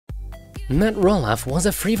Matt Roloff was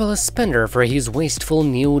a frivolous spender for his wasteful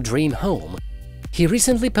new dream home. He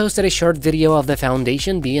recently posted a short video of the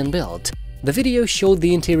foundation being built. The video showed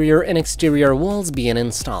the interior and exterior walls being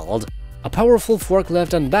installed. A powerful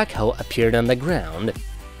forklift and backhoe appeared on the ground.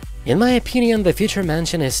 In my opinion, the future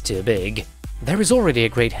mansion is too big. There is already a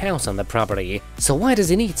great house on the property, so why does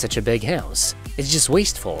he need such a big house? It's just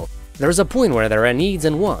wasteful. There's a point where there are needs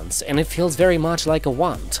and wants, and it feels very much like a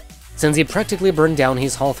want. Since he practically burned down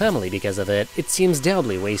his whole family because of it, it seems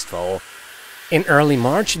doubly wasteful. In early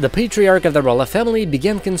March, the patriarch of the Roloff family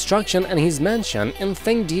began construction on his mansion and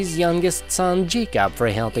thanked his youngest son Jacob for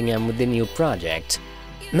helping him with the new project.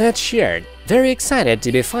 Matt shared, "Very excited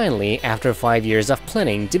to be finally, after 5 years of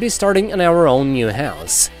planning, to be starting on our own new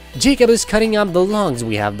house. Jacob is cutting up the logs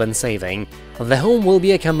we have been saving. The home will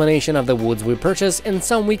be a combination of the woods we purchased and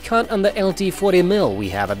some we cut on the LT40 mill we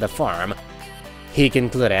have at the farm." He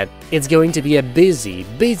concluded, "It's going to be a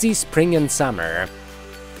busy spring and summer."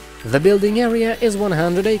 The building area is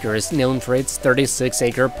 100 acres, known for its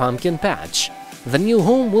 36-acre pumpkin patch. The new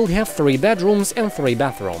home will have 3 bedrooms and 3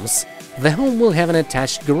 bathrooms. The home will have an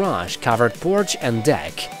attached garage, covered porch and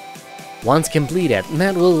deck. Once completed,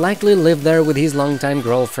 Matt will likely live there with his longtime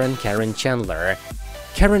girlfriend Karen Chandler.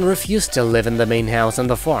 Karen refused to live in the main house on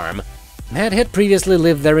the farm. Matt had previously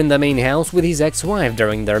lived there in the main house with his ex-wife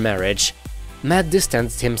during their marriage. Matt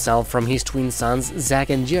distanced himself from his twin sons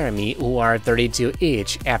Zach and Jeremy, who are 32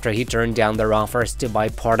 each, after he turned down their offers to buy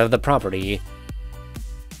part of the property.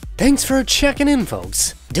 Thanks for checking in,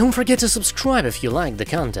 folks! Don't forget to subscribe if you like the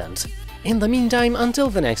content. In the meantime,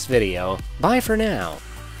 until the next video, bye for now!